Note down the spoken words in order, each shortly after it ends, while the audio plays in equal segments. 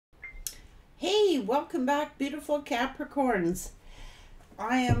Hey, welcome back, beautiful Capricorns.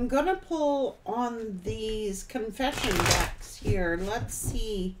 I am going to pull on these confession decks here. Let's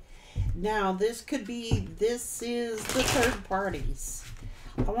see. Now, this is the third parties.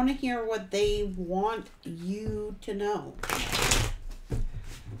 I want to hear what they want you to know.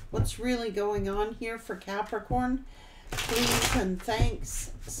 What's really going on here for Capricorn? Please and thanks,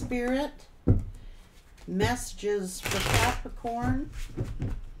 Spirit. Messages for Capricorn.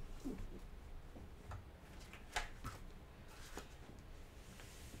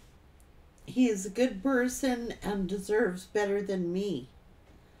 He is a good person and deserves better than me.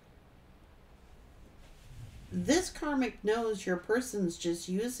 This karmic knows your person's just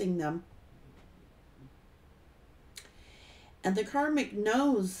using them. And the karmic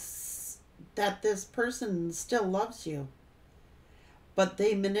knows that this person still loves you. But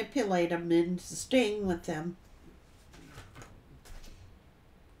they manipulate them into staying with them.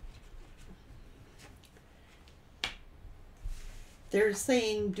 They're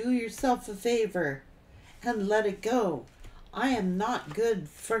saying, do yourself a favor and let it go. I am not good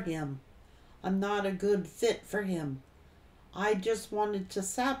for him. I'm not a good fit for him. I just wanted to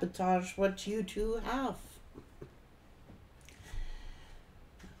sabotage what you two have.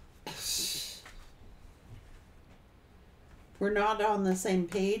 We're not on the same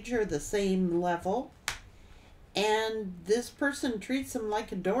page or the same level. And this person treats them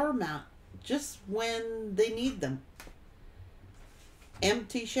like a doormat just when they need them.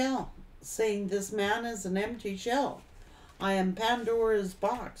 Empty shell, saying this man is an empty shell. I am Pandora's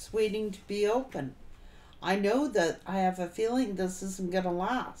box waiting to be open. I know that I have a feeling this isn't going to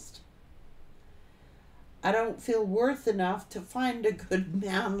last. I don't feel worth enough to find a good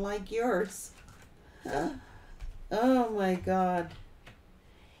man like yours. Oh my God.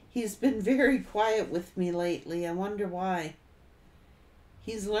 He's been very quiet with me lately. I wonder why.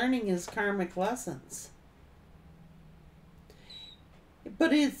 He's learning his karmic lessons.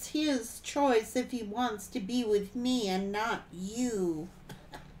 But it's his choice if he wants to be with me and not you.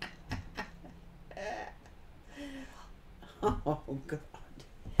 Oh, God.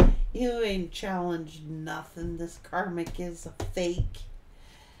 You ain't challenged nothing. This karmic is a fake.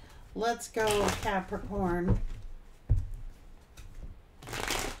 Let's go, Capricorn.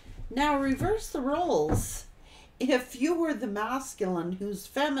 Now, reverse the roles. If you were the masculine whose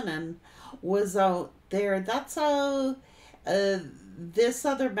feminine was out there, that's how this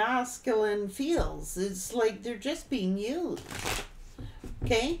other masculine feels. It's like they're just being used.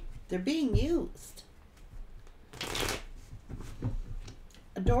 Okay? They're being used.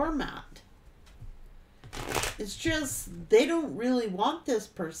 A doormat. It's just they don't really want this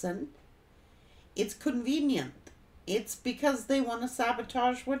person. It's convenient. It's because they want to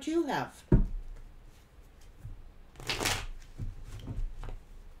sabotage what you have.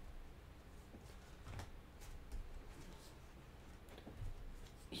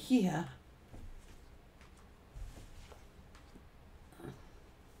 Yeah.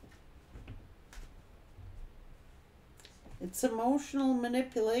 It's emotional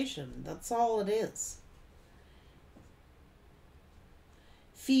manipulation. That's all it is.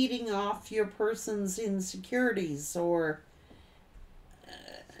 Feeding off your person's insecurities or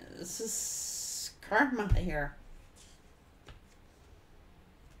this is karma here.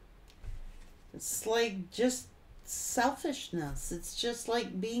 It's like just selfishness. It's just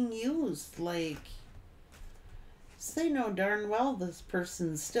like being used. Like, they know darn well this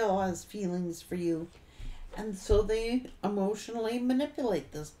person still has feelings for you. And so they emotionally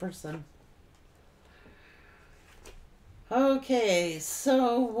manipulate this person. Okay,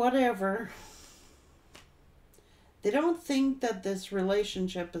 so whatever. They don't think that this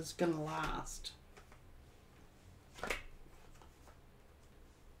relationship is going to last.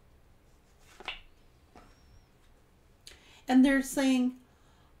 And they're saying,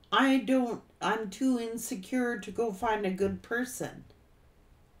 I'm too insecure to go find a good person.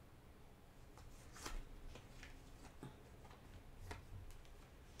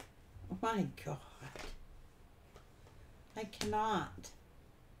 Oh my God. I cannot.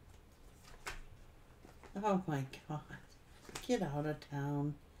 Oh my God. Get out of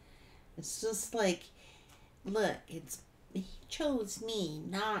town. It's just like, look, he chose me,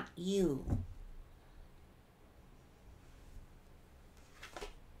 not you.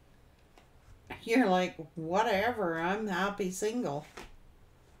 You're like, whatever, I'm happy single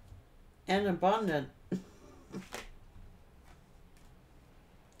and abundant.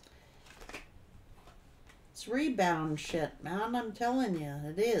 It's rebound shit, man. I'm telling you,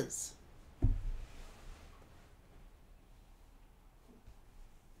 it is.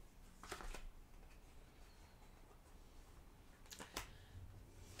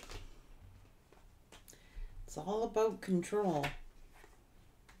 It's all about control.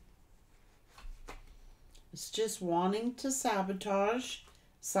 It's just wanting to sabotage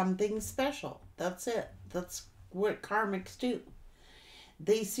something special. That's it. That's what karmics do.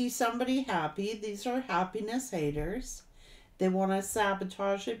 They see somebody happy. These are happiness haters. They want to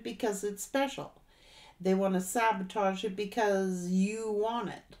sabotage it because it's special. They want to sabotage it because you want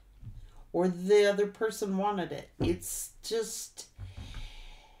it. Or the other person wanted it. It's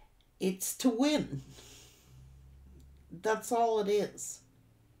to win. That's all it is.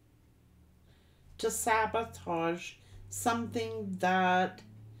 To sabotage something that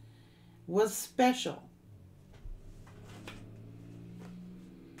was special.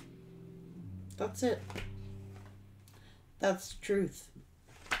 That's it. That's the truth.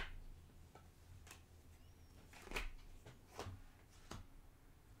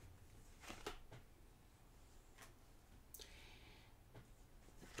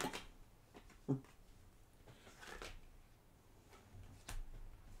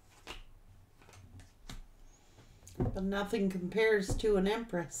 But nothing compares to an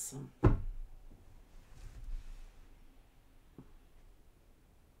empress.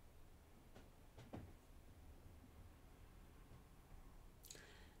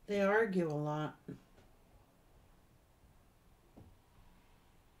 They argue a lot.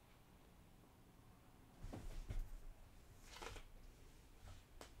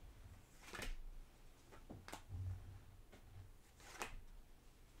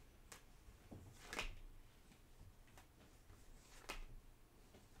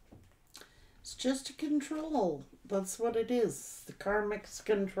 It's just a control. That's what it is. The karmic's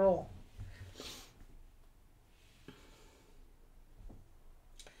control.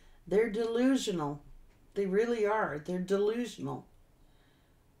 They're delusional. They really are. They're delusional.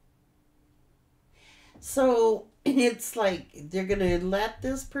 So it's like they're going to let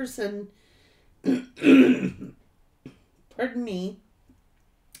this person, pardon me,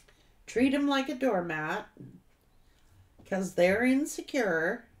 treat him like a doormat because they're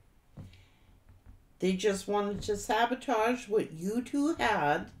insecure. They just wanted to sabotage what you two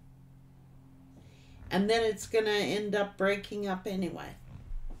had. And then it's going to end up breaking up anyway.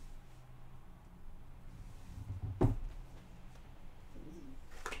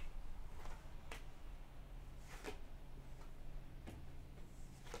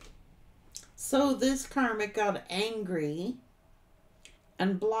 So this karmic got angry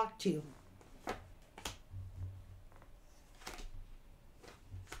and blocked you.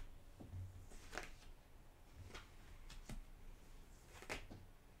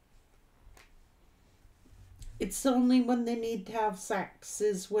 It's only when they need to have sex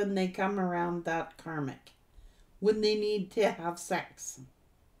is when they come around that karmic. When they need to have sex.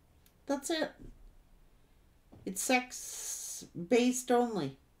 That's it. It's sex based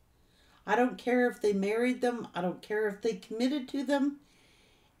only. I don't care if they married them. I don't care if they committed to them.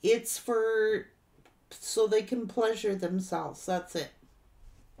 It's for so they can pleasure themselves. That's it.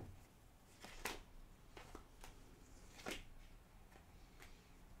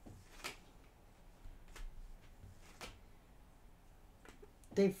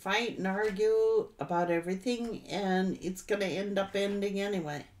 They fight and argue about everything, and it's going to end up ending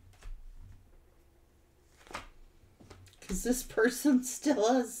anyway. Because this person is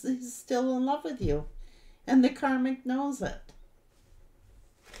still in love with you. And the karmic knows it.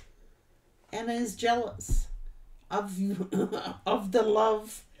 And is jealous of you, of the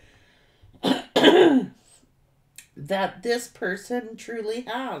love that this person truly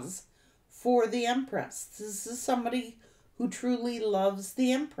has for the Empress. This is somebody who truly loves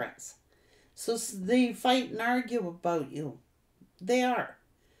the Empress. So they fight and argue about you. They are.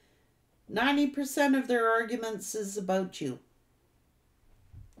 90% of their arguments is about you.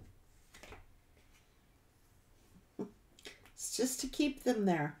 It's just to keep them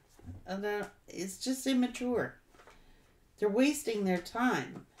there. And it's just immature. They're wasting their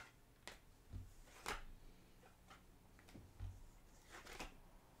time.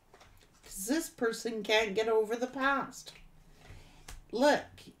 Because this person can't get over the past. Look,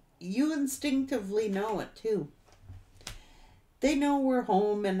 you instinctively know it too. They know where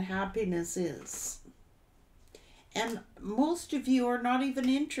home and happiness is. And most of you are not even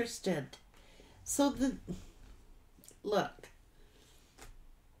interested. So look.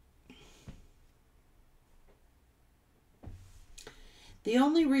 The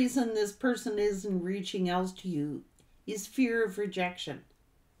only reason this person isn't reaching out to you is fear of rejection.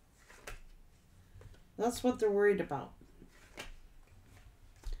 That's what they're worried about.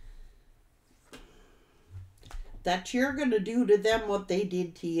 That you're going to do to them what they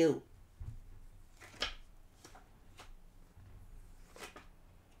did to you.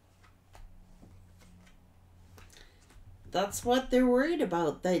 That's what they're worried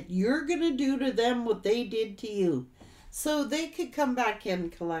about, that you're going to do to them what they did to you. So they could come back in,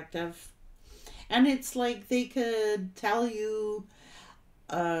 collective. And it's like they could tell you,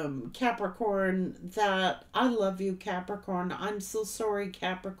 Capricorn, that I love you, Capricorn. I'm so sorry,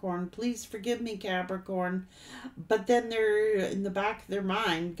 Capricorn. Please forgive me, Capricorn. But then they're, in the back of their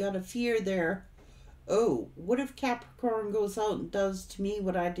mind, got a fear there. Oh, what if Capricorn goes out and does to me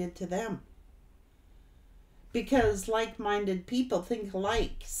what I did to them? Because like-minded people think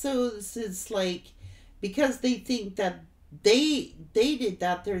alike. So this is like, because they think that they did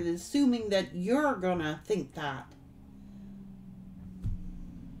that, they're assuming that you're gonna think that.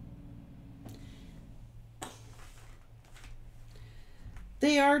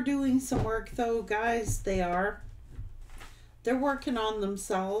 They are doing some work though, guys. They are. They're working on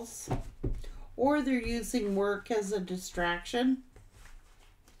themselves. Or they're using work as a distraction.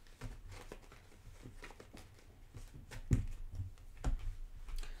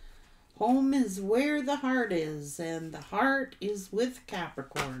 Home is where the heart is, and the heart is with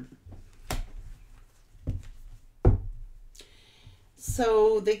Capricorn.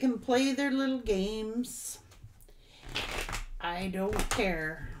 So they can play their little games. I don't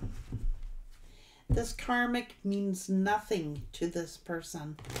care. This karmic means nothing to this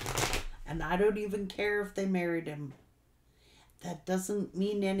person. And I don't even care if they married him. That doesn't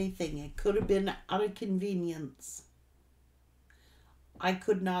mean anything. It could have been out of convenience. I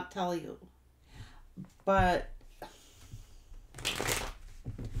could not tell you. But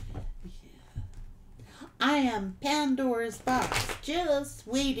I am Pandora's box, just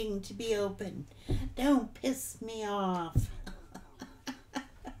waiting to be opened. Don't piss me off.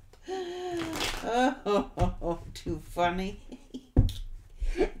 Oh, too funny.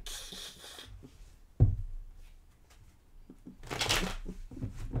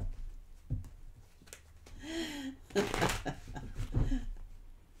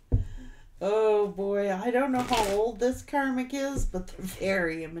 Oh boy, I don't know how old this karmic is, but they're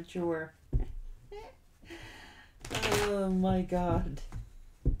very immature. Oh my God.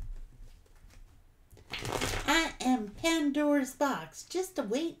 I am Pandora's box, just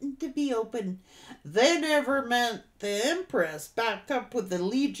waiting to be open. They never meant the Empress, backed up with the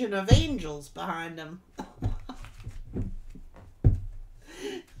legion of angels behind them.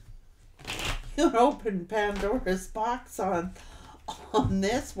 You open Pandora's box on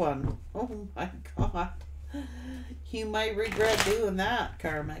this one. Oh my God. You might regret doing that,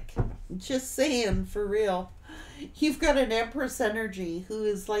 karmic. Just saying, for real. You've got an Empress energy who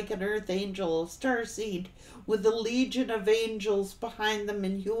is like an earth angel, a starseed, with a legion of angels behind them,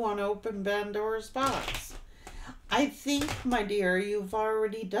 and you want to open Pandora's box. I think, my dear, you've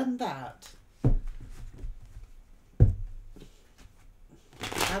already done that.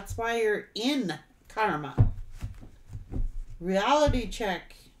 That's why you're in karma. Reality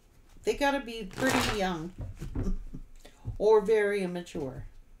check. They gotta be pretty young. Or very immature.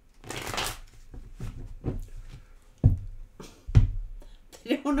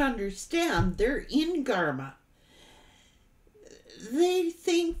 They don't understand. They're in karma. They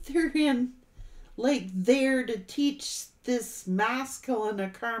think they're in, like, there to teach this masculine a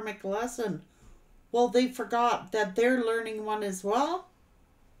karmic lesson. Well, they forgot that they're learning one as well.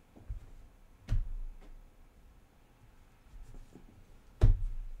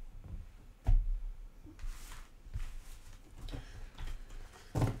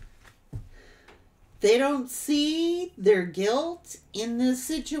 They don't see their guilt in this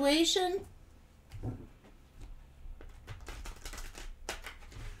situation.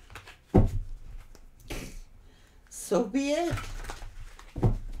 So be it.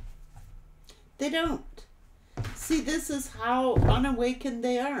 They don't. See, this is how unawakened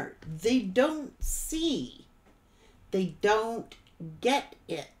they are. They don't see. They don't get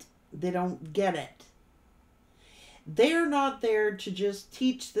it. They don't get it. They're not there to just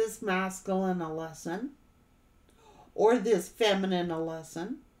teach this masculine a lesson or this feminine a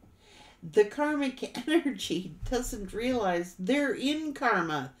lesson. The karmic energy doesn't realize they're in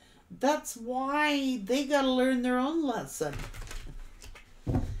karma. That's why they got to learn their own lesson.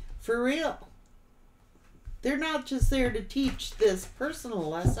 For real. They're not just there to teach this personal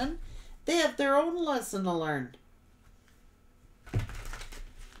lesson. They have their own lesson to learn.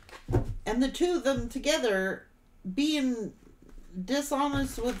 And the two of them together, being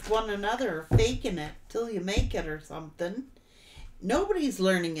dishonest with one another, faking it till you make it or something, nobody's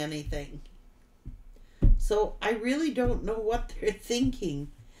learning anything. So I really don't know what they're thinking,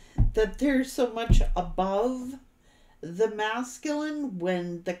 that they're so much above the masculine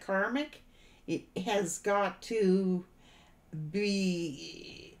when the karmic, it has got to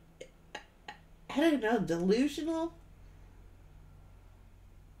be, I don't know, delusional.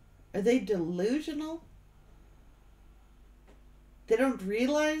 Are they delusional? They don't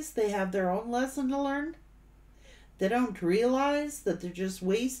realize they have their own lesson to learn? They don't realize that they're just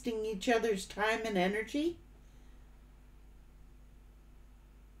wasting each other's time and energy?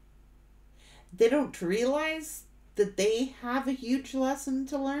 They don't realize that they have a huge lesson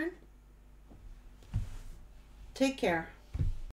to learn? Take care.